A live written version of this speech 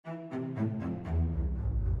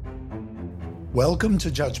Welcome to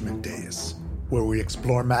Judgment Days, where we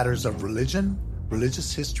explore matters of religion,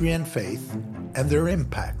 religious history and faith, and their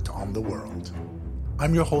impact on the world.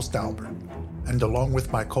 I'm your host, Albert, and along with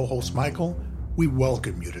my co-host, Michael, we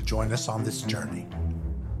welcome you to join us on this journey.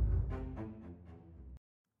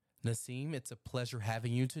 Nissim, it's a pleasure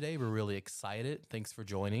having you today. We're really excited. Thanks for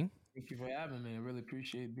joining. Thank you for having me. I really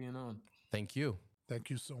appreciate being on. Thank you. Thank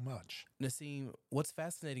you so much. Nissim, what's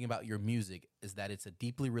fascinating about your music is that it's a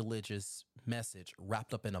deeply religious message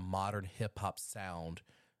wrapped up in a modern hip-hop sound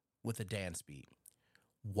with a dance beat.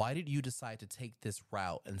 Why did you decide to take this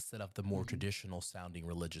route instead of the more traditional sounding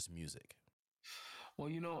religious music? Well,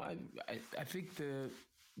 I think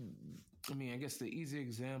I guess the easy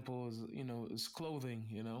example is clothing,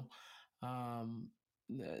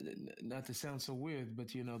 not to sound so weird, but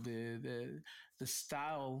the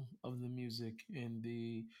style of the music and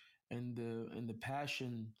the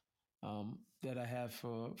passion that I have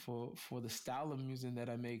for the style of music that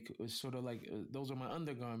I make is sort of like those are my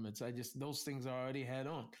undergarments. Those things I already had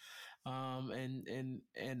on. And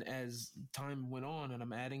as time went on and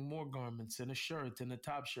I'm adding more garments and a shirt and a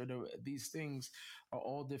top shirt, these things are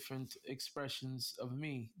all different expressions of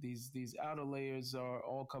me. These outer layers are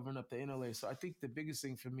all covering up the inner layer. So I think the biggest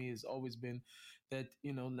thing for me has always been that,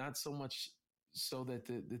 not so much so that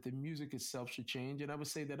the music itself should change. And I would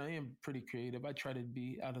say that I am pretty creative. I try to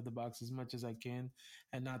be out of the box as much as I can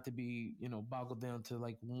and not to be, boggled down to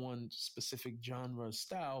like one specific genre or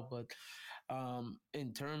style. But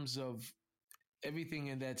in terms of everything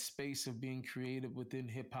in that space of being creative within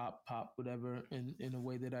hip hop, pop, whatever, in a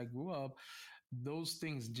way that I grew up, those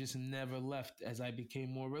things just never left as I became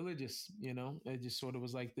more religious. It just sort of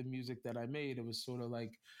was like the music that I made. It was sort of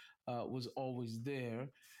like was always there.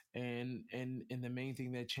 And the main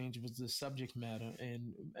thing that changed was the subject matter.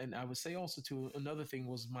 And I would say also too, another thing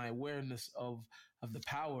was my awareness of the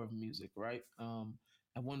power of music, right?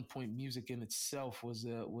 At one point, music in itself was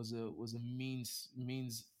a means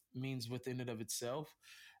within it of itself.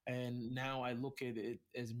 And now I look at it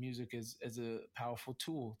as music as a powerful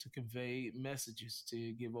tool to convey messages,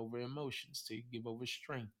 to give over emotions, to give over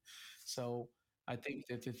strength. So I think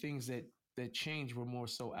that the things that changed were more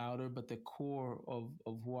so outer, but the core of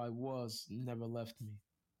who I was never left me.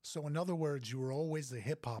 So in other words, you were always a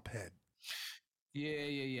hip-hop head.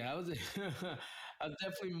 Yeah. I was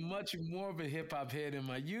definitely much more of a hip hop head in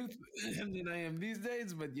my youth than I am these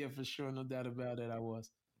days. But yeah, for sure, no doubt about it, I was.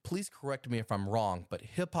 Please correct me if I'm wrong, but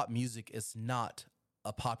hip-hop music is not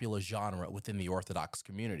a popular genre within the Orthodox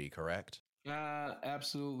community, correct?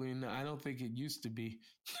 Absolutely. No, I don't think it used to be.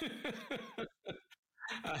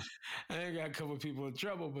 I, I got a couple of people in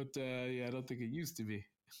trouble, but yeah, I don't think it used to be.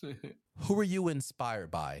 Who were you inspired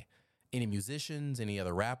by? Any musicians, any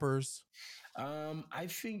other rappers? I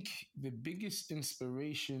think the biggest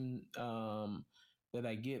inspiration that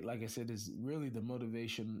I get, like I said, is really the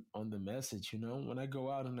motivation on the message. When I go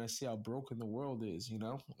out and I see how broken the world is,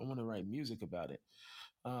 I want to write music about it.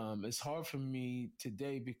 It's hard for me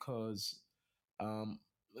today because um,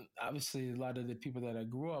 obviously a lot of the people that I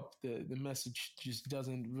grew up, the message just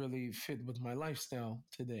doesn't really fit with my lifestyle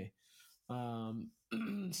today. Um,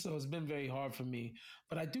 so it's been very hard for me,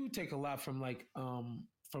 but I do take a lot from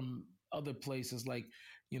from other places like,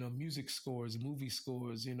 music scores, movie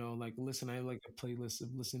scores, like listen, I like a playlist of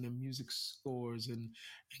listening to music scores and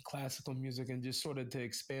classical music and just sort of to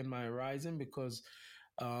expand my horizon because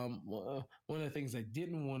one of the things I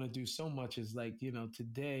didn't want to do so much is like,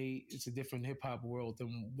 today it's a different hip hop world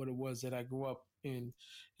than what it was that I grew up in.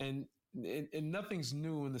 And, and nothing's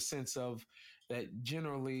new in the sense of that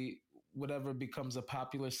generally whatever becomes a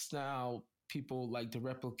popular style, people like to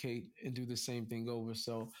replicate and do the same thing over.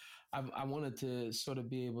 So I wanted to sort of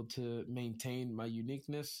be able to maintain my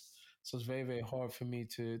uniqueness. So it's very, very hard for me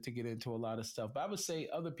to get into a lot of stuff. But I would say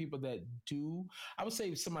other people that do, I would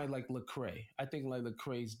say somebody like Lecrae. I think like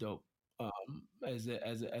Lecrae's dope as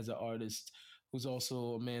an artist who's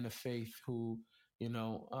also a man of faith who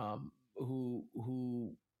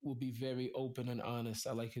who will be very open and honest.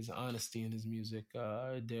 I like his honesty in his music.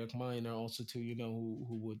 Derek Minor also too,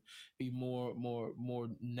 who would be more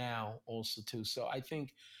now also too. So I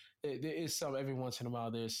think there is some every once in a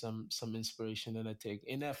while there's some inspiration that I take.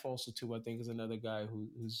 NF also too, I think is another guy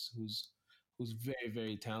who's very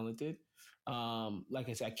very talented. Like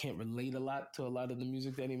I said, I can't relate a lot to a lot of the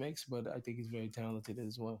music that he makes, but I think he's very talented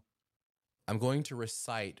as well. I'm going to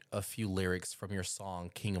recite a few lyrics from your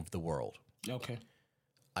song, King of the World. Okay.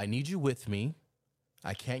 I need you with me.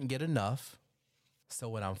 I can't get enough. So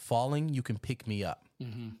when I'm falling, you can pick me up.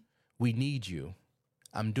 Mm-hmm. We need you.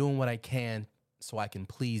 I'm doing what I can so I can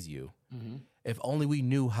please you. Mm-hmm. If only we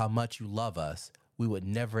knew how much you love us, we would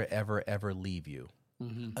never, ever, ever leave you.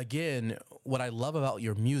 Mm-hmm. Again, what I love about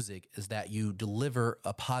your music is that you deliver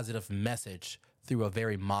a positive message through a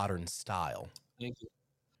very modern style. Thank you.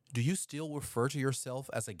 Do you still refer to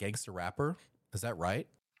yourself as a gangster rapper? Is that right?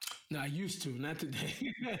 No, I used to, not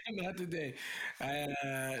today. Not today.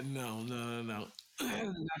 No, no, no, no.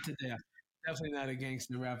 Not today. Definitely not a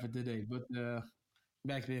gangster rapper today, but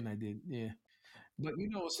back then I did. Yeah. But you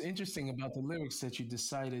know what's interesting about the lyrics that you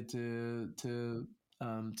decided to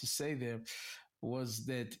say there was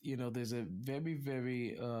that there's a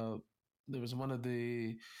very there was one of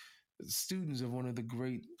the students of one of the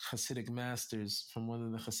great Hasidic masters from one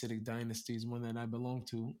of the Hasidic dynasties, one that I belong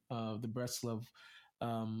to, the Breslov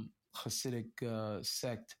Hasidic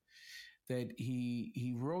sect. That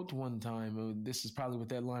he wrote one time. This is probably what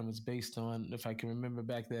that line was based on, if I can remember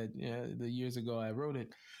back that the years ago I wrote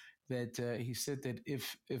it. That he said that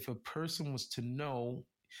if a person was to know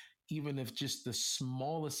even if just the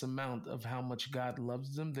smallest amount of how much God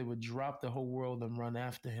loves them, they would drop the whole world and run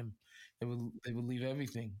after Him. They would leave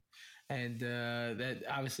everything, and that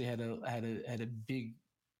obviously had a big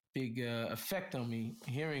effect on me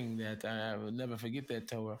hearing that. I will never forget that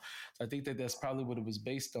Torah. So I think that that's probably what it was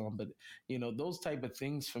based on. But those type of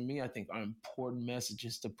things for me, I think are important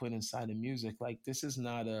messages to put inside of music. Like this is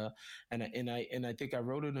not a, and I think I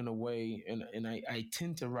wrote it in a way, and I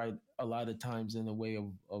tend to write a lot of times in a way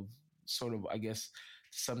of sort of, I guess,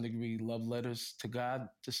 to some degree, love letters to God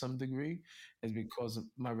to some degree, is because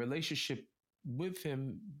my relationship with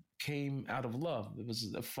Him came out of love. It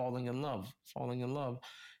was a falling in love,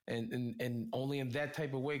 and only in that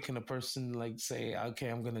type of way can a person like say, okay,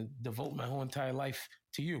 I'm going to devote my whole entire life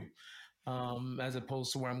to you, as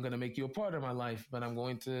opposed to where I'm going to make you a part of my life, but I'm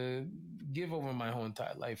going to give over my whole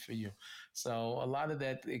entire life for you. So a lot of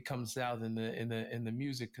that, it comes out in the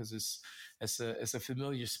music, because it's a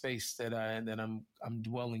familiar space that I'm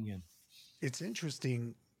dwelling in. It's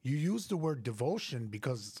interesting. You use the word devotion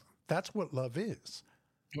because that's what love is.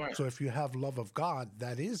 Right. So if you have love of God,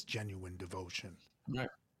 that is genuine devotion. Right.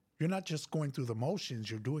 You're not just going through the motions,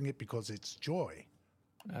 you're doing it because it's joy.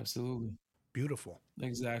 Absolutely. Beautiful.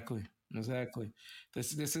 Exactly. Exactly.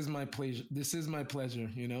 This is my pleasure. This is my pleasure.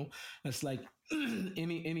 It's like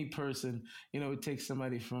any person. It takes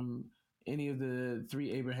somebody from any of the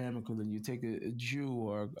three Abrahamic religions. You take a Jew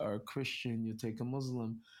or a Christian. You take a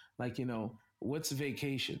Muslim. Like what's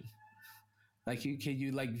vacation? Like can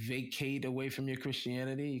you like vacate away from your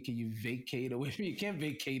Christianity? Can you vacate away from, you can't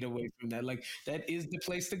vacate away from that. Like that is the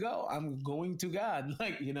place to go. I'm going to God.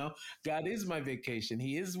 Like, God is my vacation.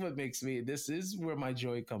 He is what makes me, this is where my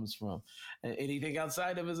joy comes from. And anything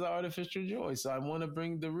outside of it is artificial joy. So I want to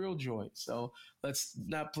bring the real joy. So let's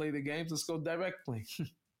not play the games. Let's go directly.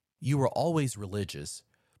 You were always religious,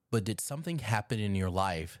 but did something happen in your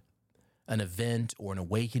life, an event or an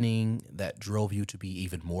awakening that drove you to be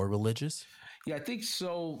even more religious? Yeah, I think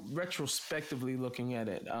so. Retrospectively looking at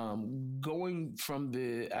it, going from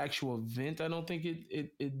the actual event, I don't think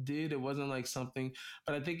it did. It wasn't like something,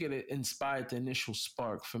 but I think it inspired the initial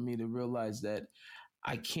spark for me to realize that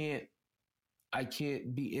I can't I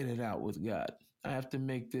can't be in and out with God. I have to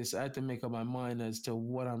make up my mind as to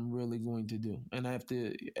what I'm really going to do, and I have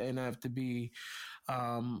to be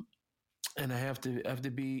um, and I have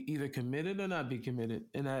to be either committed or not be committed.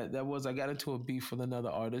 And I got into a beef with another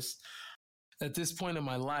artist at this point in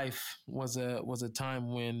my life. Was a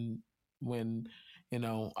time when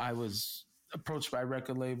I was approached by a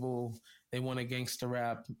record label. They wanted gangster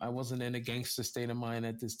rap. I wasn't in a gangster state of mind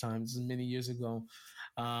at this time. This is many years ago,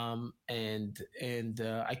 and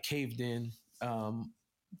I caved in,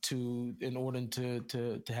 to in order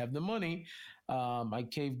to have the money. I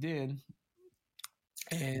caved in,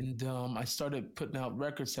 and I started putting out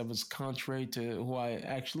records that was contrary to who I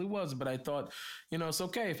actually was. But I thought, it's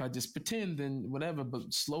okay if I just pretend and whatever.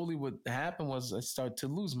 But slowly, what happened was I started to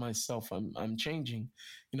lose myself. I'm changing,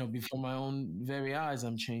 before my own very eyes.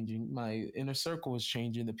 I'm changing. My inner circle was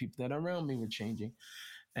changing. The people that are around me were changing,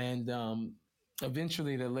 and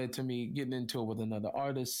eventually that led to me getting into it with another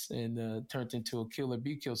artist, and turned into a kill or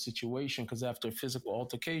be killed situation. Because after a physical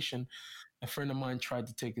altercation, a friend of mine tried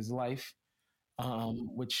to take his life,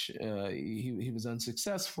 which he was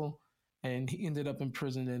unsuccessful, and he ended up in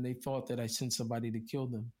prison. And they thought that I sent somebody to kill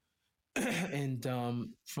them. And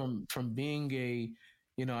from being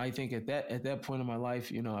I think at that point in my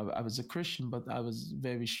life, I was a Christian, but I was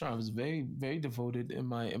very strong. I was very very devoted in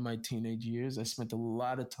my teenage years. I spent a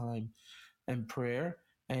lot of time in prayer,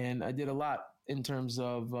 and I did a lot in terms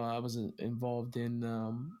of I was involved in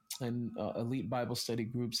elite Bible study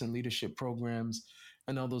groups and leadership programs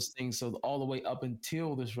and all those things. So all the way up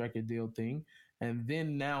until this record deal thing, And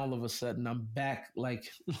then now all of a sudden I'm back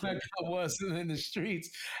like I was in the streets.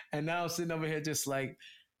 And now I'm sitting over here just like,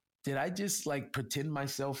 did I just like pretend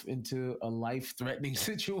myself into a life threatening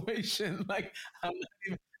situation? Like I'm not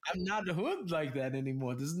even, I'm not the hood like that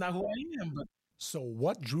anymore. This is not who I am. But So,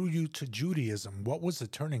 what drew you to Judaism? What was the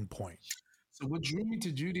turning point? so what drew me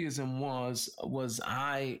to Judaism was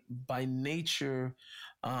I by nature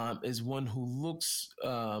is one who looks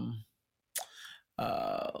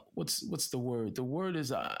what's the word? The word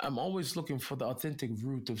is I'm always looking for the authentic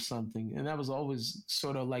root of something, and that was always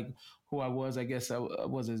sort of like who I was. I guess I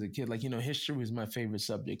was as a kid. Like history was my favorite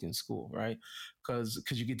subject in school, right? Because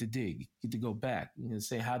you get to dig, you get to go back,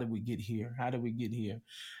 say how did we get here? How did we get here?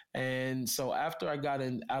 And so after I got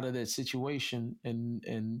out of that situation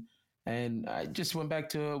and I just went back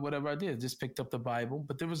to whatever I did, just picked up the Bible,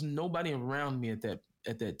 but there was nobody around me at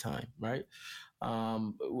that time, right?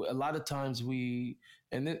 A lot of times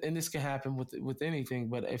and this can happen with anything,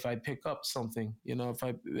 but if I pick up something,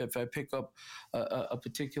 if I pick up a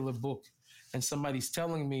particular book and somebody's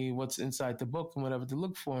telling me what's inside the book and whatever to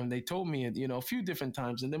look for, and they told me it, a few different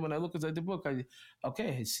times, and then when I look inside the book, I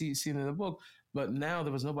see it in the book. But now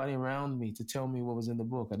there was nobody around me to tell me what was in the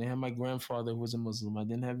book. I didn't have my grandfather who was a Muslim. I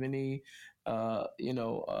didn't have any,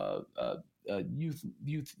 youth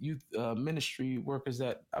ministry workers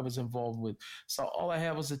that I was involved with. So all I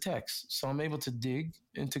had was the text. So I'm able to dig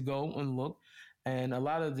and to go and look. And a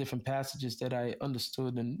lot of the different passages that I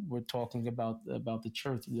understood and we're talking about the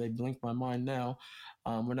church, they blink my mind now.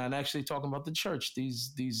 We're not actually talking about the church.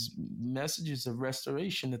 These messages of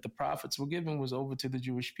restoration that the prophets were giving was over to the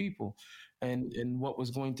Jewish people, and what was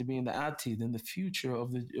going to be in the Atid, in the future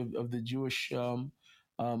of the Jewish of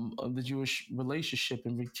the Jewish relationship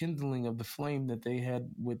and rekindling of the flame that they had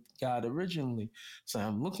with God originally. So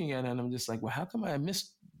I'm looking at it and I'm just like, well, how come I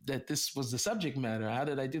missed that this was the subject matter? How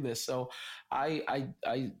did I do this? So I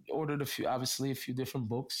ordered a few different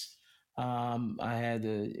books. I had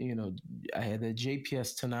I had a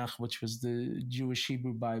JPS Tanakh, which was the Jewish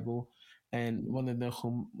Hebrew Bible, and one of the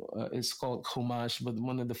it's called Chumash, but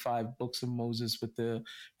one of the 5 books of Moses with the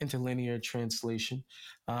interlinear translation.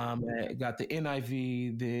 I got the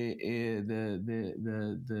NIV,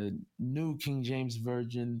 the New King James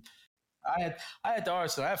Version. I had I had the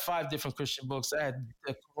arsenal. I had 5 different Christian books. I had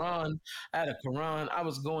the Quran. I had a Quran. I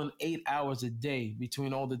was going 8 hours a day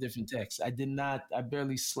between all the different texts. I did not. I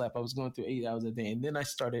barely slept. I was going through 8 hours a day, and then I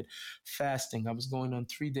started fasting. I was going on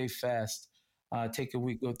 3-day fast. Take a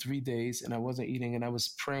week, go 3 days, and I wasn't eating, and I was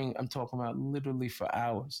praying. I'm talking about literally for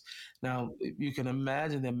hours. Now you can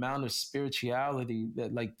imagine the amount of spirituality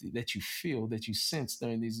that you feel, that you sense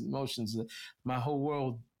during these emotions. My whole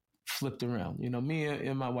world flipped around. Me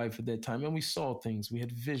and my wife at that time, and we saw things. We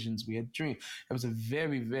had visions. We had dreams. It was a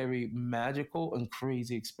very, very magical and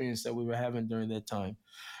crazy experience that we were having during that time.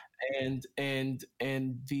 And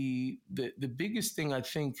the biggest thing I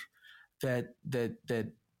think that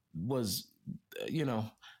was, you know,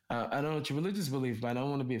 I don't know what your religious belief, but I don't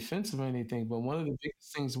want to be offensive or anything. But one of the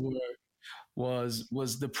biggest things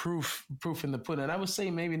was the proof in the pudding. And I would say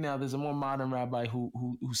maybe now there's a more modern rabbi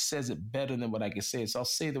who says it better than what I can say it. So I'll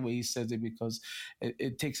say the way he says it because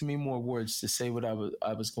it takes me more words to say what I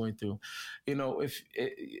was going through. If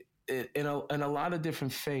in a lot of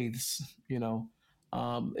different faiths,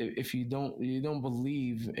 if you don't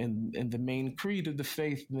believe in the main creed of the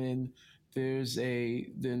faith, then there's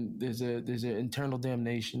an internal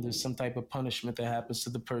damnation. There's some type of punishment that happens to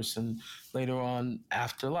the person later on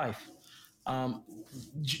after life. Um,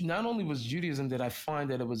 Not only was Judaism that I find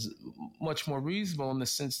that it was much more reasonable in the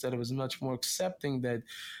sense that it was much more accepting, that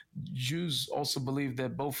Jews also believed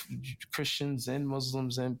that both Christians and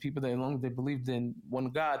Muslims and people that belong, they believed in one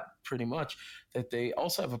God pretty much, that they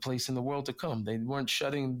also have a place in the world to come. They weren't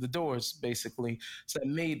shutting the doors basically. So it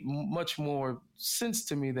made much more sense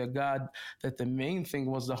to me that the main thing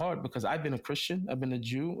was the heart, because I've been a Christian, I've been a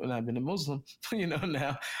Jew, and I've been a Muslim.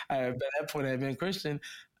 Now at that point I've been Christian,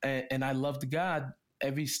 and I loved God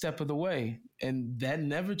every step of the way. And that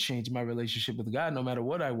never changed my relationship with God, no matter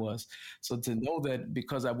what I was. So to know that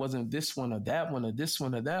because I wasn't this one or that one or this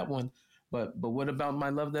one or that one, but what about my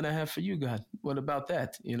love that I have for you, God? What about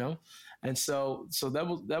that? And so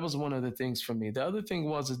that was one of the things for me. The other thing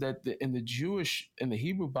is that in the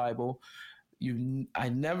Hebrew Bible, I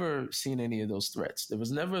never seen any of those threats. There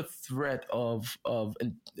was never a threat of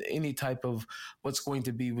any type of what's going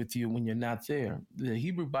to be with you when you're not there. The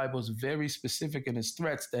Hebrew Bible is very specific in its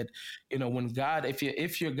threats that, when God,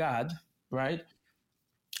 if you're God, right,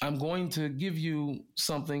 I'm going to give you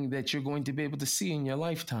something that you're going to be able to see in your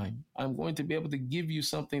lifetime. I'm going to be able to give you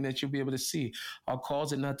something that you'll be able to see. I'll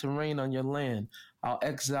cause it not to rain on your land. I'll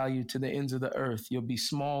exile you to the ends of the earth. You'll be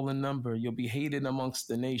small in number. You'll be hated amongst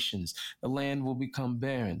the nations. The land will become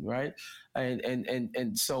barren, right?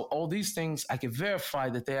 And so all these things, I can verify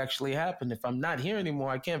that they actually happened. If I'm not here anymore,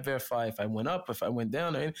 I can't verify if I went up, if I went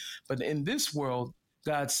down. But in this world,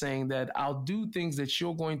 God's saying that I'll do things that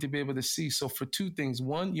you're going to be able to see. So for two things.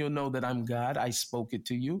 One, you'll know that I'm God. I spoke it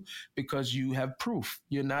to you because you have proof.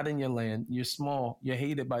 You're not in your land. You're small. You're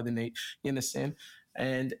hated by the nation. You understand?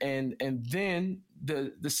 And then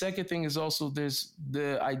the second thing is also there's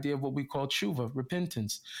the idea of what we call tshuva,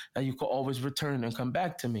 repentance. That you can always return and come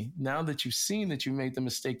back to me. Now that you've seen that you made the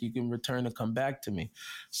mistake, you can return and come back to me.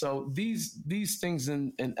 So these things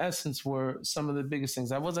in essence were some of the biggest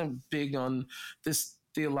things. I wasn't big on this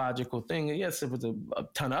theological thing. Yes, there was a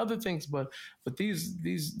ton of other things, but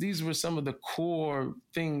these were some of the core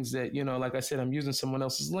things that, like I said, I'm using someone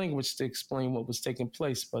else's language to explain what was taking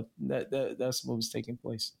place, but that's what was taking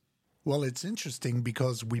place. Well, it's interesting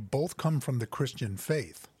because we both come from the Christian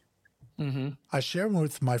faith. Mm-hmm. I share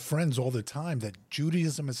with my friends all the time that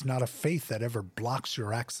Judaism is not a faith that ever blocks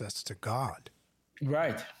your access to God.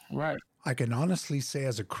 Right. I can honestly say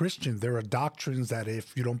as a Christian, there are doctrines that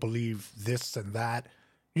if you don't believe this and that,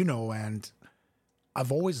 and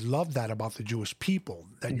I've always loved that about the Jewish people,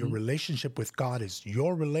 that your relationship with God is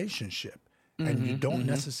your relationship, and you don't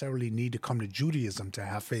necessarily need to come to Judaism to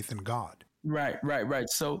have faith in God. Right.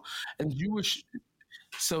 So in Jewish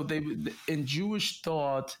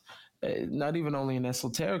thought, not even only in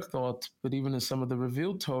esoteric thought, but even in some of the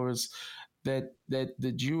revealed Torahs, that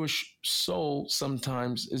the Jewish soul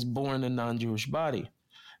sometimes is born in a non-Jewish body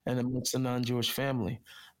and amongst a non-Jewish family.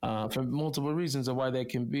 For multiple reasons of why that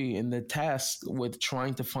can be, and the task with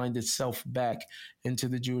trying to find itself back into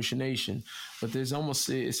the Jewish nation. But it's almost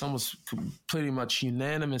pretty much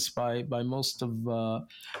unanimous by most of the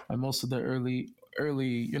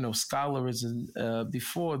early scholars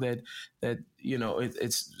before that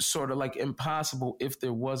it's sort of like impossible if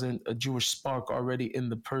there wasn't a Jewish spark already in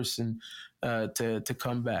the person to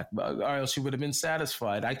come back, or else you would have been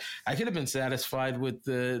satisfied. I could have been satisfied with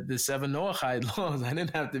the 7 Noahide laws. I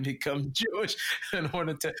didn't have to become Jewish in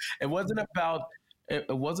order to. It wasn't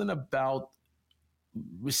about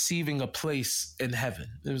receiving a place in heaven.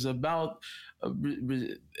 It was about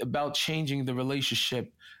changing the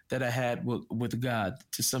relationship that I had with God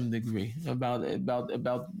to some degree, about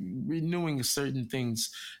renewing certain things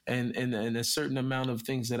and a certain amount of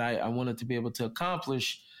things that I wanted to be able to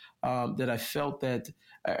accomplish, that I felt that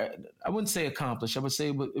I wouldn't say accomplished. I would say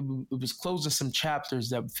it was closing some chapters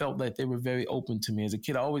that felt like they were very open to me. As a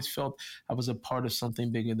kid, I always felt I was a part of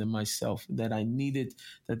something bigger than myself, that I needed,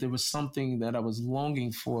 that there was something that I was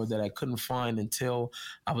longing for that I couldn't find until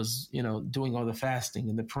I was, doing all the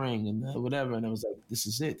fasting and the praying and the whatever. And I was like, this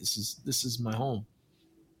is it. This is my home.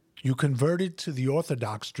 You converted to the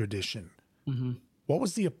Orthodox tradition. Mm-hmm. What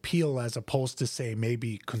was the appeal as opposed to, say,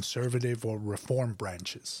 maybe conservative or reform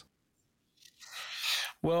branches?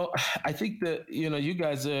 Well, I think that, you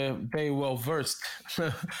guys are very well versed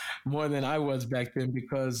more than I was back then,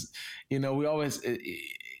 because, we always,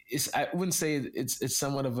 I wouldn't say it's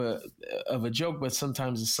somewhat of a joke, but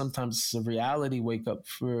sometimes it's a reality wake up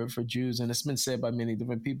for Jews. And it's been said by many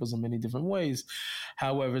different peoples in many different ways.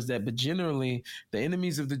 However, but generally the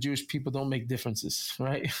enemies of the Jewish people don't make differences,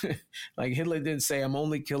 right? Like Hitler didn't say, I'm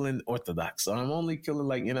only killing Orthodox, or I'm only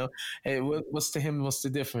killing hey, what's to him? What's the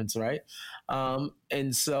difference? Right.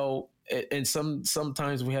 And so, and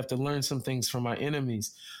sometimes we have to learn some things from our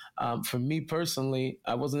enemies. For me personally,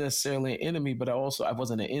 I wasn't necessarily an enemy, but I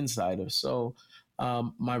wasn't an insider. So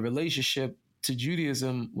my relationship to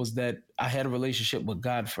Judaism was that I had a relationship with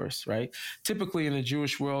God first, right? Typically in the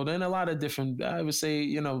Jewish world, and a lot of different, I would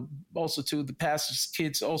say, also too, the pastor's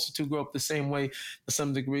kids also too grow up the same way to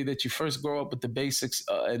some degree, that you first grow up with the basics,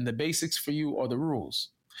 and the basics for you are the rules.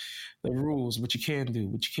 The rules, what you can do,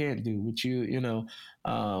 what you can't do, what you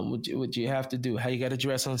have to do, how you got to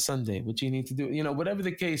dress on Sunday, what you need to do, whatever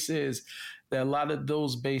the case is, that a lot of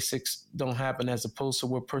those basics don't happen, as opposed to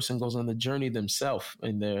where a person goes on the journey themselves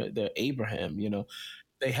and they're Abraham,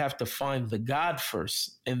 they have to find the God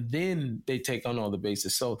first, and then they take on all the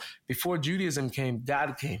basics. So before Judaism came,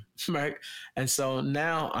 God came, right? And so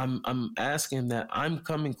now I'm asking that I'm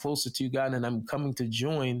coming closer to you, God, and I'm coming to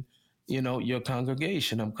join your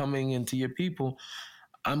congregation. I'm coming into your people.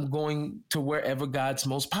 I'm going to wherever God's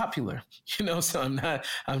most popular, so I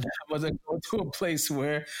wasn't going to a place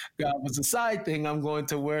where God was a side thing. I'm going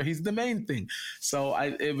to where he's the main thing. So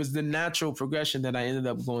it was the natural progression that I ended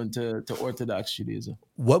up going to Orthodox Judaism.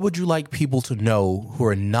 What would you like people to know who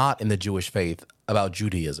are not in the Jewish faith about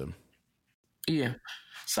Judaism? Yeah.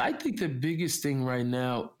 So I think the biggest thing right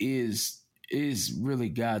now is is really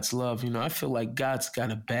God's love. I feel like God's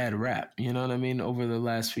got a bad rap. You know what I mean? Over the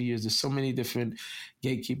last few years, there's so many different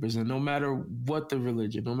gatekeepers, and no matter what the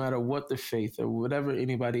religion, no matter what the faith, or whatever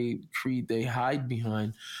anybody creed they hide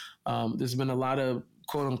behind, there's been a lot of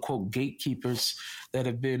quote unquote gatekeepers that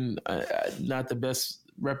have been not the best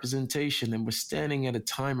representation, and we're standing at a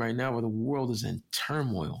time right now where the world is in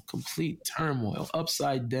turmoil, complete turmoil,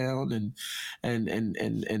 upside down,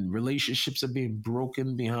 and relationships are being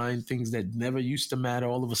broken behind things that never used to matter.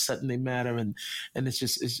 All of a sudden they matter, and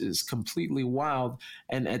it's completely wild.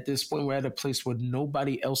 And at this point, we're at a place where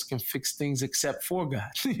nobody else can fix things except for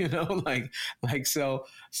God. So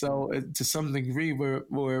to some degree,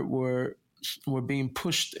 we're being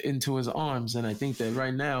pushed into his arms. And I think that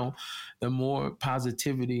right now, the more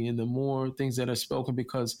positivity and the more things that are spoken,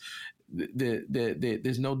 because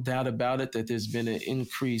there's no doubt about it that there's been an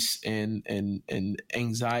increase in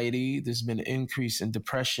anxiety. There's been an increase in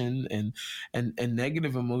depression and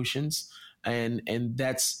negative emotions. And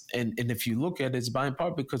if you look at it, it's by and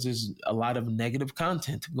part because there's a lot of negative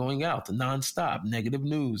content going out nonstop, negative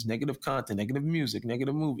news, negative content, negative music,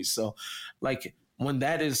 negative movies. So like, when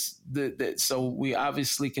that is so we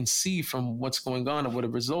obviously can see from what's going on and what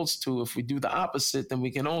it results to. If we do the opposite, then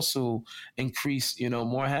we can also increase,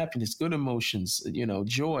 more happiness, good emotions,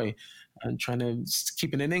 joy. I'm trying to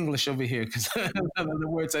keep it in English over here because the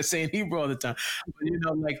words I say in Hebrew all the time. But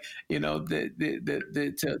to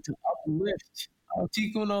uplift.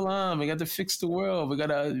 Tikkun olam. We got to fix the world. We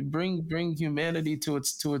got to bring humanity to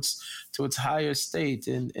its higher state,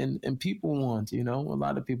 and people want, a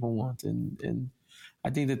lot of people want, and I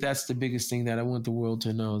think that that's the biggest thing that I want the world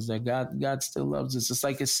to know is that God still loves us. It's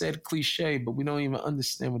like it said cliche, but we don't even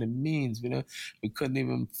understand what it means. We couldn't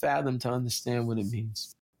even fathom to understand what it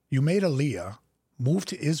means. You made Aliyah, moved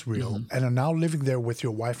to Israel, and are now living there with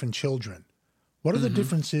your wife and children. What are the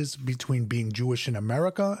differences between being Jewish in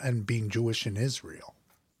America and being Jewish in Israel?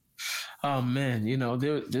 Oh man,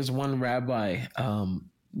 there's one rabbi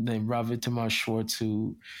named Rav Itamar Schwartz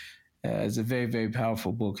who it's a very, very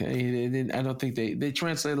powerful book. I don't think they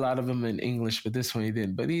translate a lot of them in English, but this one he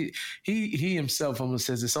didn't. But he himself almost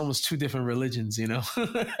says it's almost two different religions, no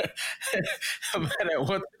matter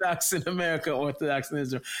Orthodox in America, Orthodox in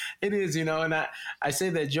Israel. It is, and I say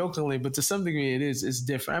that jokingly, but to some degree it's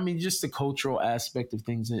different. I mean, just the cultural aspect of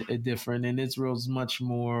things are different. And Israel's much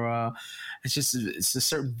more, it's a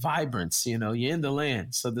certain vibrance, you're in the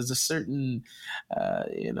land. So there's a certain,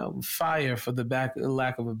 fire, for the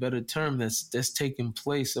lack of a better term, that's taking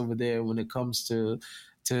place over there when it comes to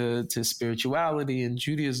spirituality and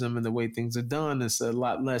Judaism and the way things are done. It's a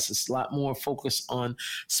lot more focused on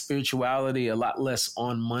spirituality, a lot less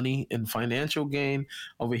on money and financial gain.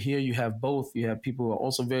 Over here, you have both. You have people who are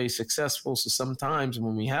also very successful. So sometimes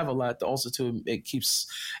when we have a lot, also too,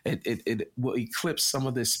 it will eclipse some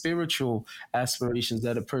of the spiritual aspirations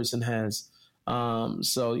that a person has. And on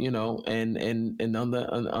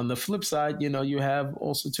the flip side, you have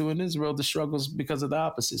also too in Israel the struggles because of the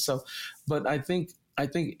opposite. So, but I think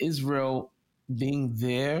Israel being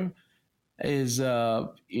there is,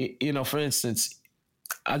 for instance,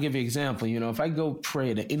 I'll give you an example. If I go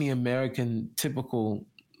pray at any American typical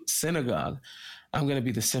synagogue, I'm going to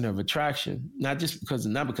be the center of attraction, not because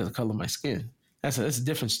of the color of my skin. That's a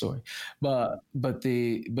different story, but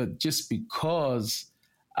just because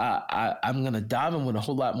I'm going to dive in with a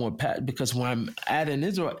whole lot more passion, because when I'm in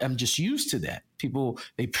Israel, I'm just used to that. People,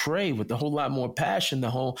 they pray with a whole lot more passion,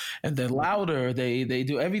 and they're louder. They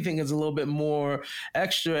do everything is a little bit more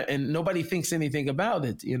extra, and nobody thinks anything about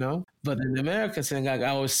it, But in America, I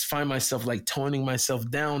always find myself like toning myself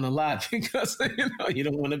down a lot because you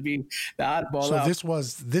don't want to be the oddball out. So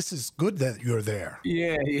this is good that you're there.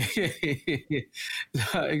 Yeah.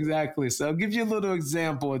 Exactly. So I'll give you a little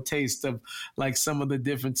example, a taste of like some of the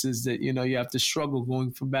differences that you have to struggle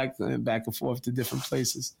going from back and forth to different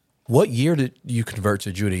places. What year did you convert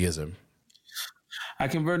to Judaism? I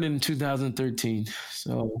converted in 2013.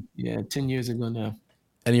 So, 10 years ago now.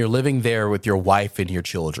 And you're living there with your wife and your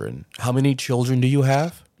children. How many children do you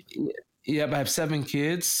have? Yeah, I have 7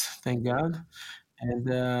 kids, thank God. And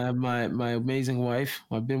my amazing wife,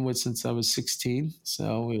 who I've been with since I was 16.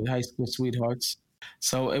 So we're high school sweethearts.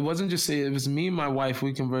 So it wasn't just, it was me and my wife,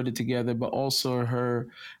 we converted together, but also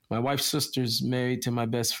my wife's sister's married to my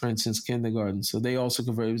best friend since kindergarten. So they also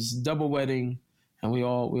converted. It was a double wedding, and we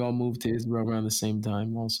all moved to Israel around the same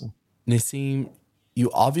time also. Nissim,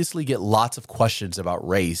 you obviously get lots of questions about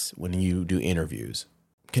race when you do interviews.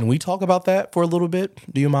 Can we talk about that for a little bit?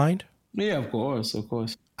 Do you mind? Yeah, of course.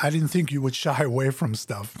 I didn't think you would shy away from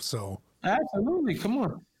stuff, so. Absolutely, come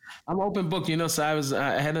on. I'm open book, So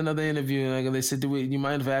I had another interview, and they said, "Do you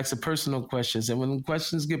mind if I ask a personal questions?" And when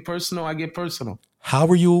questions get personal, I get personal. How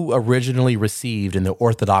were you originally received in the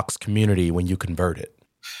Orthodox community when you converted?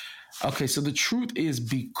 Okay, so the truth is,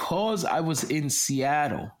 because I was in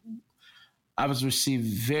Seattle, I was received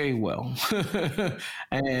very well,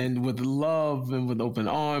 and with love and with open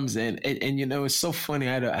arms, and it's so funny.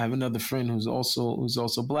 I have another friend who's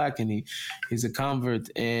also black, and he's a convert,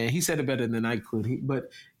 and he said it better than I could.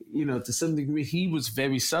 But to some degree, he was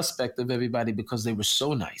very suspect of everybody because they were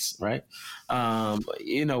so nice, right?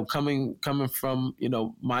 Coming from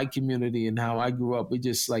my community and how I grew up, we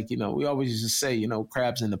just we always used to say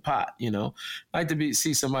crabs in the pot. Like to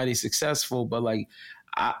see somebody successful, but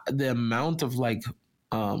the amount of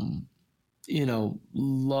um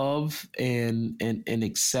love and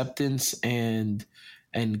acceptance and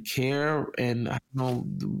care and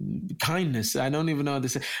kindness. I don't even know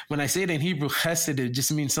this. When I say it in Hebrew, chesed, it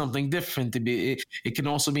just means something different. It can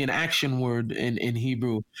also be an action word in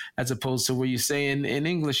Hebrew, as opposed to where you say in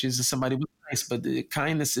English is somebody with nice, but the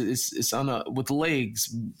kindness is on with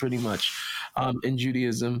legs, pretty much, in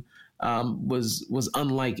Judaism. Was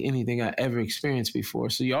unlike anything I ever experienced before.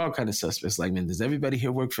 So y'all are kind of suspects. Like, man, does everybody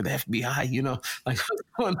here work for the FBI? Like what's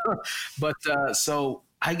going on? But so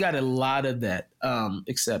I got a lot of that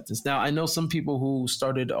acceptance. Now I know some people who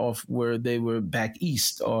started off where they were back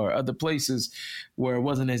east or other places where it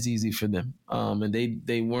wasn't as easy for them, and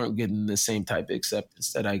they weren't getting the same type of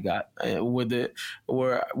acceptance that I got. With it,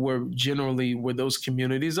 where generally where those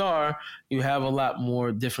communities are, you have a lot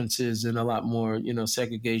more differences and a lot more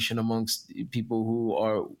segregation amongst people who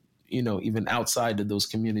are even outside of those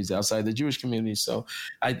communities, outside the Jewish community. So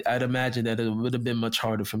I'd imagine that it would have been much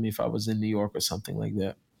harder for me if I was in New York or something like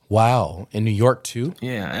that. Wow. In New York too?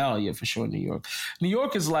 Yeah, yeah, for sure. New York. New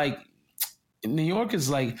York is like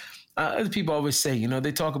people always say,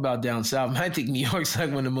 they talk about down south. I think New York's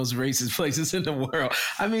like one of the most racist places in the world.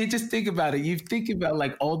 I mean, just think about it. You think about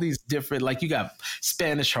like all these different, like you got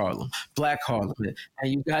Spanish Harlem, Black Harlem, and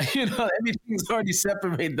you got, everything's already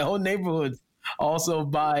separated. The whole neighborhood also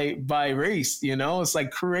by race. It's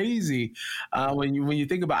like crazy when you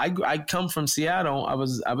think about. I come from Seattle. I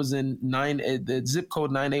was in the zip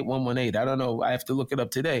code 98118. I don't know. I have to look it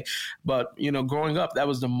up today, but growing up, that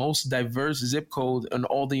was the most diverse zip code in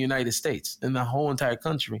all the United States, in the whole entire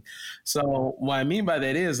country. So what I mean by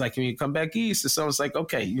that is like when you come back east, it's almost like,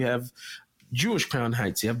 okay, you have Jewish Crown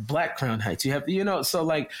Heights, you have Black Crown Heights, you have so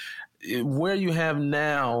like where you have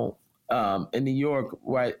now in New York,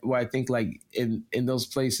 where I think like in those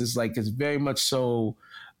places, like it's very much so,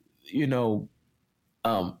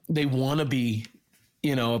 they want to be,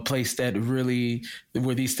 a place that really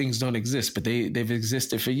where these things don't exist, but they've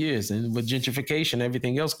existed for years. And with gentrification,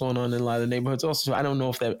 everything else going on in a lot of neighborhoods also, I don't know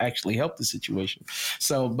if that actually helped the situation.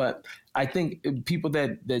 So, but I think people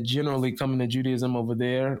that generally come into Judaism over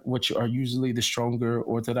there, which are usually the stronger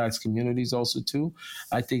Orthodox communities also too,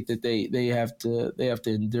 I think that they have to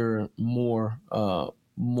endure more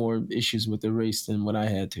issues with the race than what I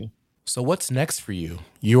had to. So what's next for you?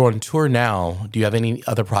 You're on tour now. Do you have any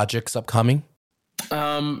other projects upcoming?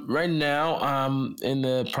 Right now, I'm in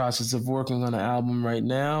the process of working on an album right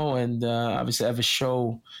now, and obviously I have a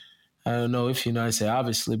show. I don't know if I say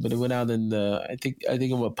obviously, but it went out in I think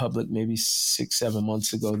it went public maybe 6-7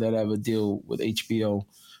 months ago that I have a deal with HBO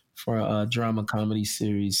for a drama comedy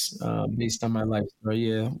series based on my life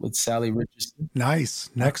story. Yeah, with Sally Richardson.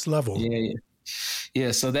 Nice. Next level.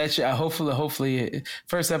 Yeah. So that's hopefully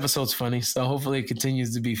first episode's funny. So hopefully it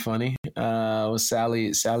continues to be funny. With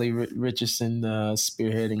Sally Richardson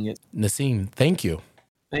spearheading it. Nissim, thank you.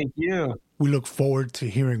 Thank you. We look forward to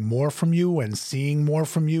hearing more from you and seeing more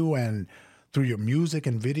from you and through your music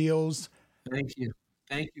and videos. Thank you.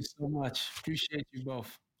 Thank you so much. Appreciate you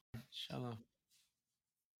both. Shalom.